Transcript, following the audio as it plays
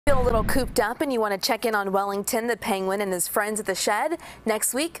Feel a little cooped up and you want to check in on Wellington the penguin and his friends at the shed?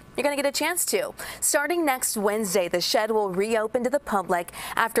 Next week, you're going to get a chance to. Starting next Wednesday, the shed will reopen to the public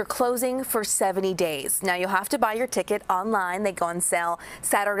after closing for 70 days. Now, you'll have to buy your ticket online. They go on sale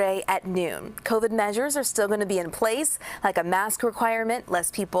Saturday at noon. COVID measures are still going to be in place, like a mask requirement,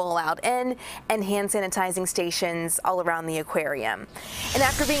 less people allowed in, and hand sanitizing stations all around the aquarium. And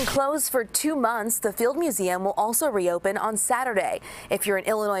after being closed for 2 months, the Field Museum will also reopen on Saturday. If you're an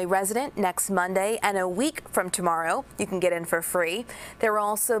Illinois resident, next Monday and a week from tomorrow, you can get in for free. There will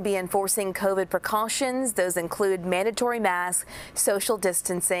also be enforcing COVID precautions. Those include mandatory masks, social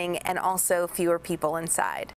distancing, and also fewer people inside.